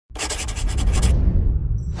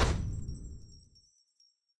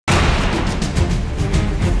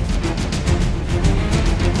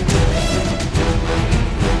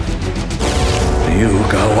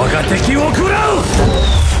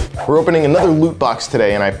We're opening another loot box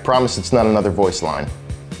today, and I promise it's not another voice line.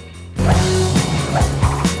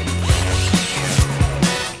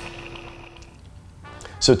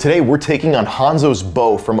 So today we're taking on Hanzo's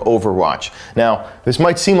bow from Overwatch. Now, this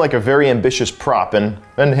might seem like a very ambitious prop, and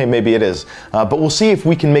hey, maybe it is, but we'll see if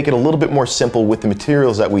we can make it a little bit more simple with the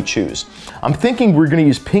materials that we choose. I'm thinking we're gonna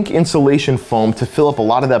use pink insulation foam to fill up a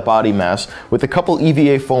lot of that body mass with a couple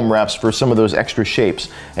EVA foam wraps for some of those extra shapes.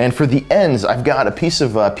 And for the ends, I've got a piece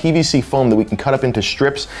of PVC foam that we can cut up into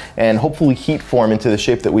strips and hopefully heat form into the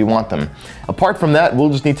shape that we want them. Apart from that,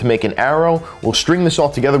 we'll just need to make an arrow. We'll string this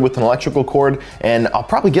all together with an electrical cord, and I'll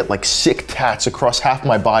probably get like sick tats across half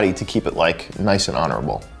my body to keep it like nice and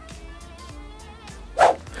honorable.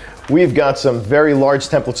 We've got some very large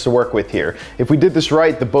templates to work with here. If we did this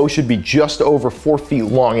right, the bow should be just over 4 feet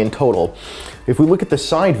long in total. If we look at the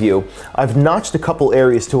side view, I've notched a couple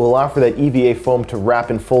areas to allow for that EVA foam to wrap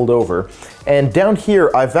and fold over. And down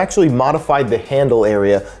here, I've actually modified the handle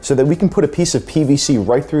area so that we can put a piece of PVC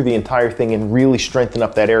right through the entire thing and really strengthen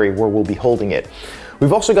up that area where we'll be holding it.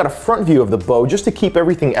 We've also got a front view of the bow just to keep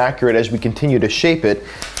everything accurate as we continue to shape it.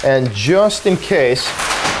 And just in case,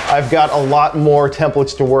 I've got a lot more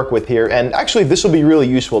templates to work with here. And actually this will be really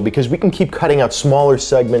useful because we can keep cutting out smaller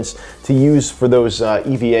segments to use for those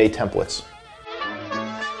EVA templates.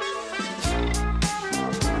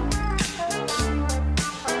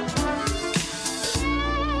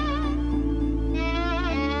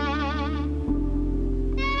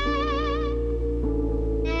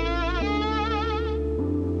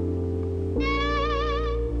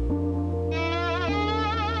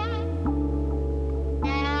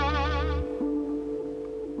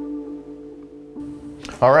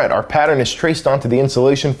 All right, our pattern is traced onto the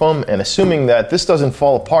insulation foam, and assuming that this doesn't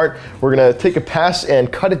fall apart, we're gonna take a pass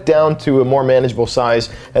and cut it down to a more manageable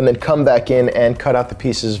size, and then come back in and cut out the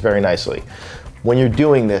pieces very nicely. When you're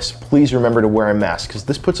doing this, please remember to wear a mask, because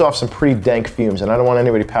this puts off some pretty dank fumes, and I don't want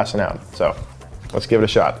anybody passing out. So, let's give it a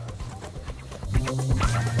shot.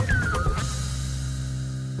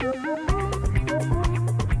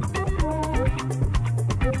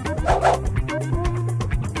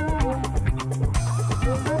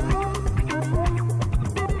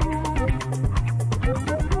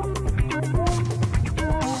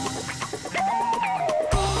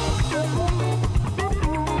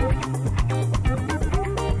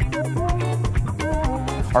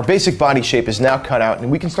 Our basic body shape is now cut out, and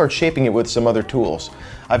we can start shaping it with some other tools.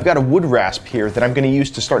 I've got a wood rasp here that I'm going to use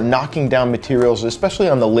to start knocking down materials, especially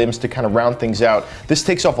on the limbs, to kind of round things out. This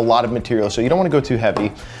takes off a lot of material, so you don't want to go too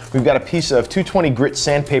heavy. We've got a piece of 220 grit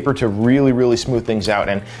sandpaper to really smooth things out,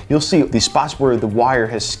 and you'll see the spots where the wire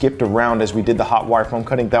has skipped around as we did the hot wire foam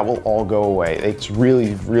cutting, that will all go away. It's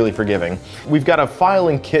really forgiving. We've got a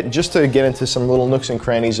filing kit just to get into some little nooks and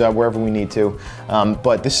crannies wherever we need to,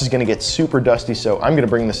 but this is going to get super dusty, so I'm going to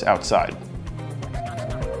bring this outside.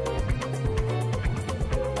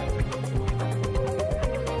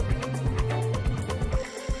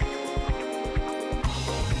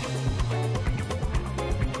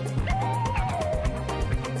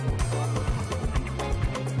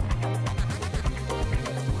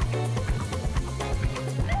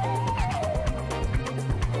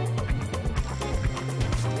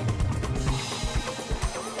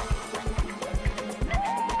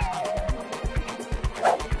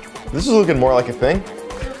 This is looking more like a thing.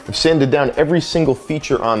 We've sanded down every single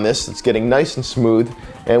feature on this. It's getting nice and smooth,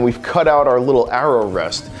 and we've cut out our little arrow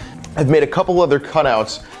rest. I've made a couple other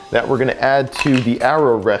cutouts that we're gonna add to the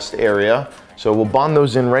arrow rest area. So we'll bond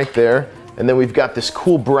those in right there, and then we've got this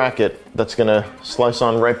cool bracket that's gonna slice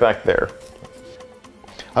on right back there.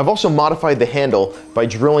 I've also modified the handle by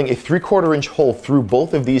drilling a 3/4 inch hole through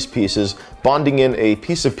both of these pieces, bonding in a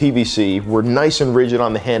piece of PVC. We're nice and rigid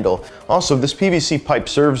on the handle. Also, this PVC pipe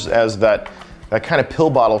serves as that kind of pill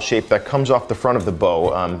bottle shape that comes off the front of the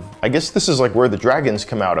bow. I guess this is like where the dragons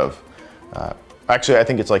come out of. Actually, I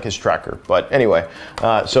think it's like his tracker, but anyway.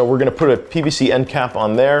 So we're gonna put a PVC end cap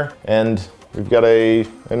on there, and we've got a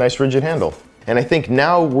nice rigid handle. And I think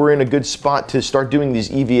now we're in a good spot to start doing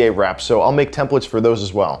these EVA wraps, so I'll make templates for those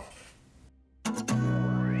as well.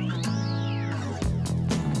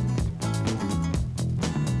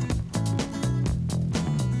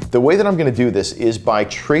 The way that I'm gonna do this is by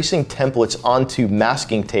tracing templates onto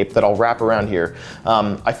masking tape that I'll wrap around here.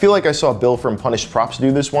 I feel like I saw Bill from Punished Props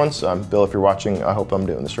do this once. Bill, if you're watching, I hope I'm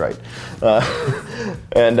doing this right.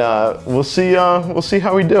 And we'll see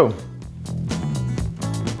how we do.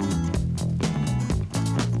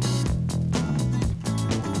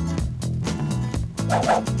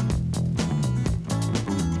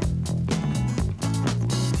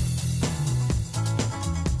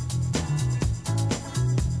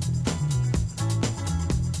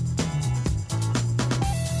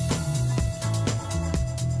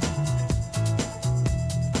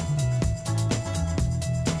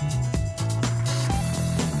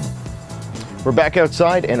 We're back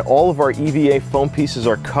outside and all of our EVA foam pieces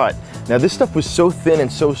are cut. Now this stuff was so thin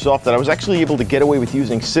and so soft that I was actually able to get away with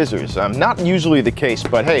using scissors. Not usually the case,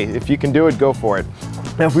 but hey, if you can do it, go for it.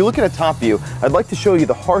 Now if we look at a top view, I'd like to show you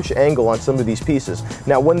the harsh angle on some of these pieces.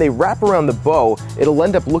 Now when they wrap around the bow, it'll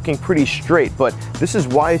end up looking pretty straight, but this is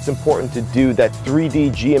why it's important to do that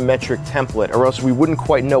 3D geometric template, or else we wouldn't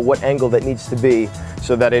quite know what angle that needs to be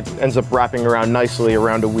so that it ends up wrapping around nicely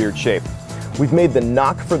around a weird shape. We've made the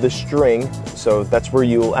knock for the string, so that's where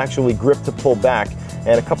you'll actually grip to pull back,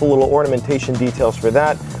 and a couple little ornamentation details for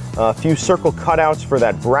that, a few circle cutouts for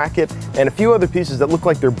that bracket, and a few other pieces that look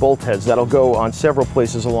like they're bolt heads that'll go on several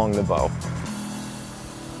places along the bow.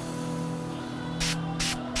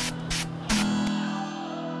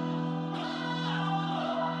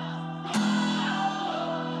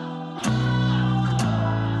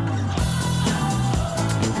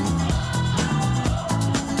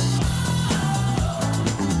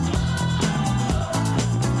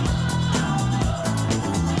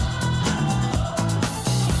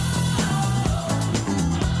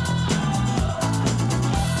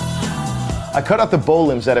 I cut out the bow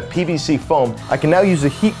limbs out of PVC foam. I can now use a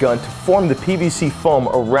heat gun to form the PVC foam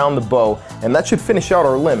around the bow, and that should finish out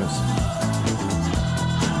our limbs.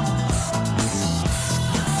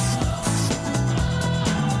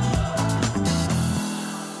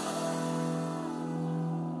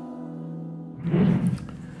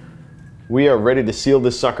 We are ready to seal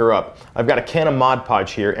this sucker up. I've got a can of Mod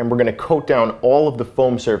Podge here, and we're going to coat down all of the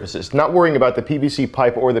foam surfaces. Not worrying about the PVC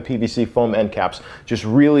pipe or the PVC foam end caps. Just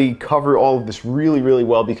really cover all of this really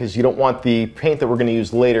well, because you don't want the paint that we're going to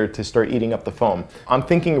use later to start eating up the foam. I'm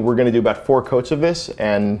thinking we're going to do about 4 coats of this,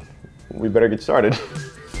 and we better get started.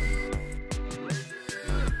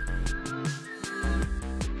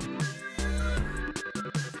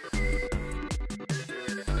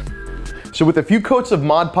 So with a few coats of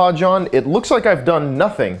Mod Podge on, it looks like I've done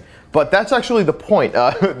nothing, but that's actually the point.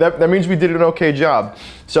 That means we did an okay job.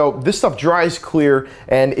 So this stuff dries clear,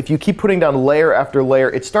 and if you keep putting down layer after layer,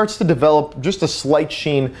 it starts to develop just a slight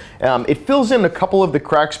sheen. It fills in a couple of the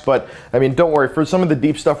cracks, but I mean, don't worry, for some of the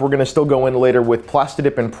deep stuff, we're gonna still go in later with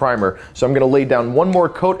Plastidip and primer. So I'm gonna lay down one more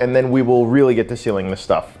coat, and then we will really get to sealing this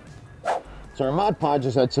stuff. So our Mod Podge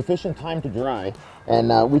has had sufficient time to dry,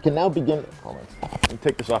 and we can now begin. Hold on. Let me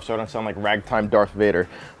take this off so I don't sound like ragtime Darth Vader.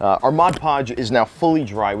 Our Mod Podge is now fully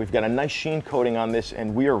dry. We've got a nice sheen coating on this,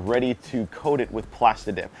 and we are ready to coat it with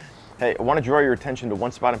Plastidip. Hey, I want to draw your attention to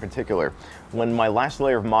one spot in particular. When my last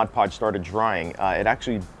layer of Mod Podge started drying, it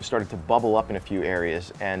actually started to bubble up in a few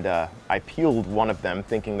areas, and I peeled one of them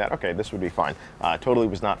thinking that, okay, this would be fine. Totally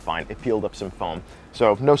was not fine. It peeled up some foam.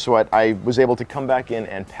 So no sweat, I was able to come back in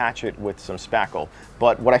and patch it with some spackle.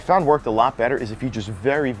 But what I found worked a lot better is if you just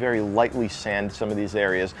very lightly sand some of these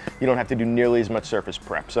areas, you don't have to do nearly as much surface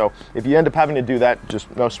prep. So if you end up having to do that,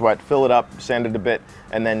 just no sweat, fill it up, sand it a bit,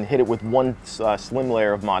 and then hit it with one slim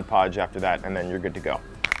layer of Mod Podge after that, and then you're good to go.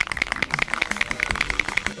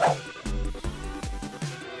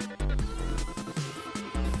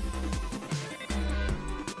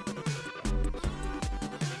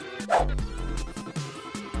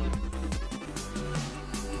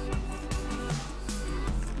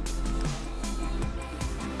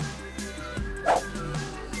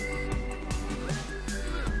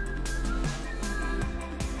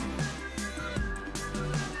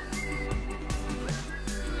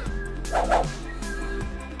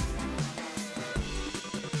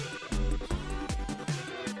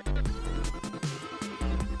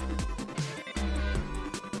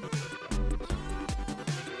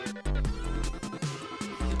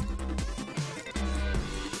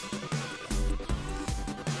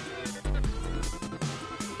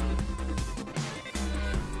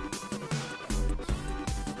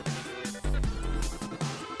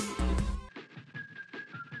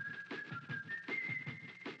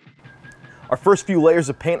 Our first few layers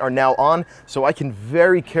of paint are now on, so I can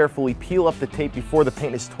very carefully peel up the tape before the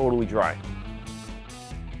paint is totally dry.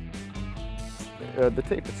 The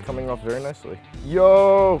tape is coming off very nicely.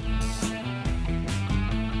 Yo!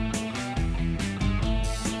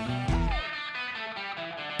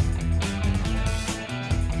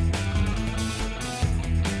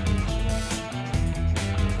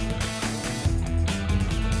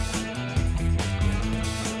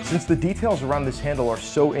 Since the details around this handle are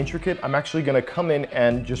so intricate, I'm actually going to come in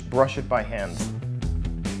and just brush it by hand.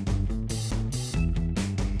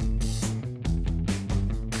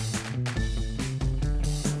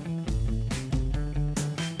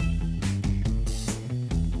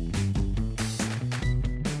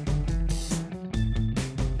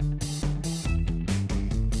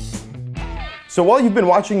 So while you've been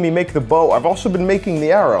watching me make the bow, I've also been making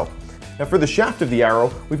the arrow. Now for the shaft of the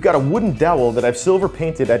arrow, we've got a wooden dowel that I've silver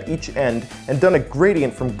painted at each end and done a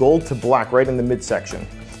gradient from gold to black right in the midsection.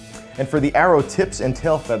 And for the arrow tips and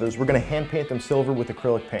tail feathers, we're going to hand paint them silver with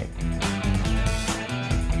acrylic paint.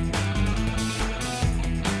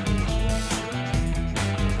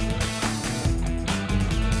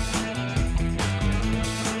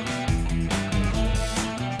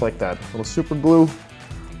 Like that. A little super glue,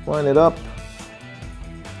 line it up,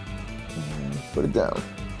 and put it down.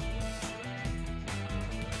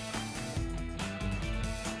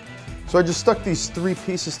 So I just stuck these 3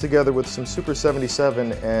 pieces together with some Super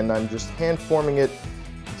 77 and I'm just hand forming it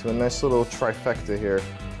into a nice little trifecta here.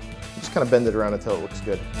 Just kind of bend it around until it looks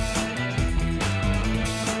good.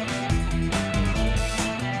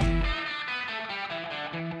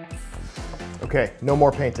 Okay, no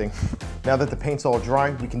more painting. Now that the paint's all dry,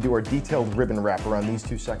 we can do our detailed ribbon wrap around these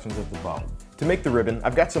 2 sections of the bow. To make the ribbon,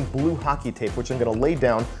 I've got some blue hockey tape, which I'm going to lay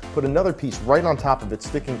down, put another piece right on top of it,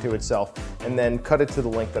 sticking to itself, and then cut it to the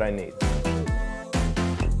length that I need.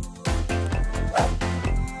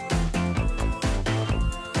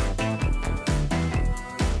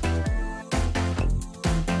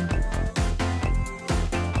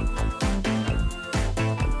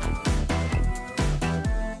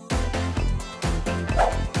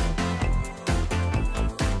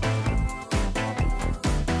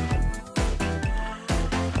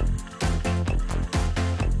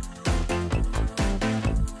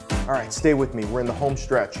 All right, stay with me, we're in the home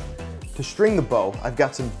stretch. To string the bow, I've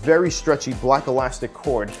got some very stretchy black elastic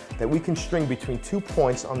cord that we can string between 2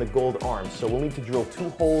 points on the gold arms. So we'll need to drill 2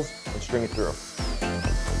 holes and string it through.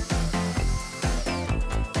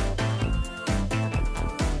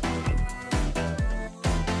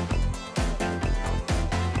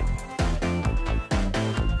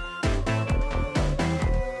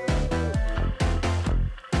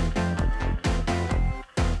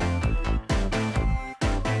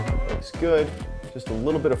 Good. Just a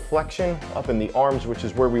little bit of flexion up in the arms, which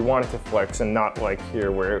is where we want it to flex and not like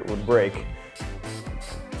here where it would break.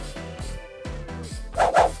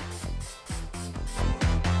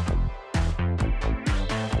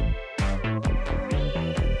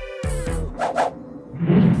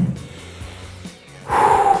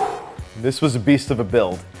 This was a beast of a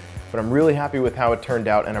build, but I'm really happy with how it turned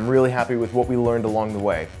out and I'm really happy with what we learned along the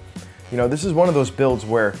way. You know, this is one of those builds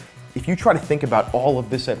where if you try to think about all of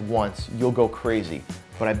this at once, you'll go crazy.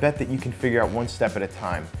 But I bet that you can figure out one step at a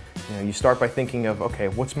time. You know, you start by thinking of, okay,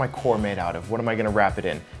 what's my core made out of? What am I going to wrap it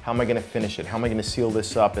in? How am I going to finish it? How am I going to seal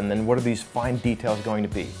this up? And then what are these fine details going to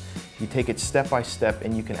be? You take it step by step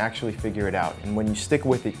and you can actually figure it out. And when you stick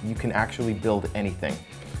with it, you can actually build anything.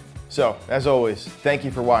 So, as always, thank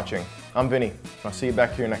you for watching. I'm Vinny. I'll see you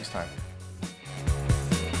back here next time.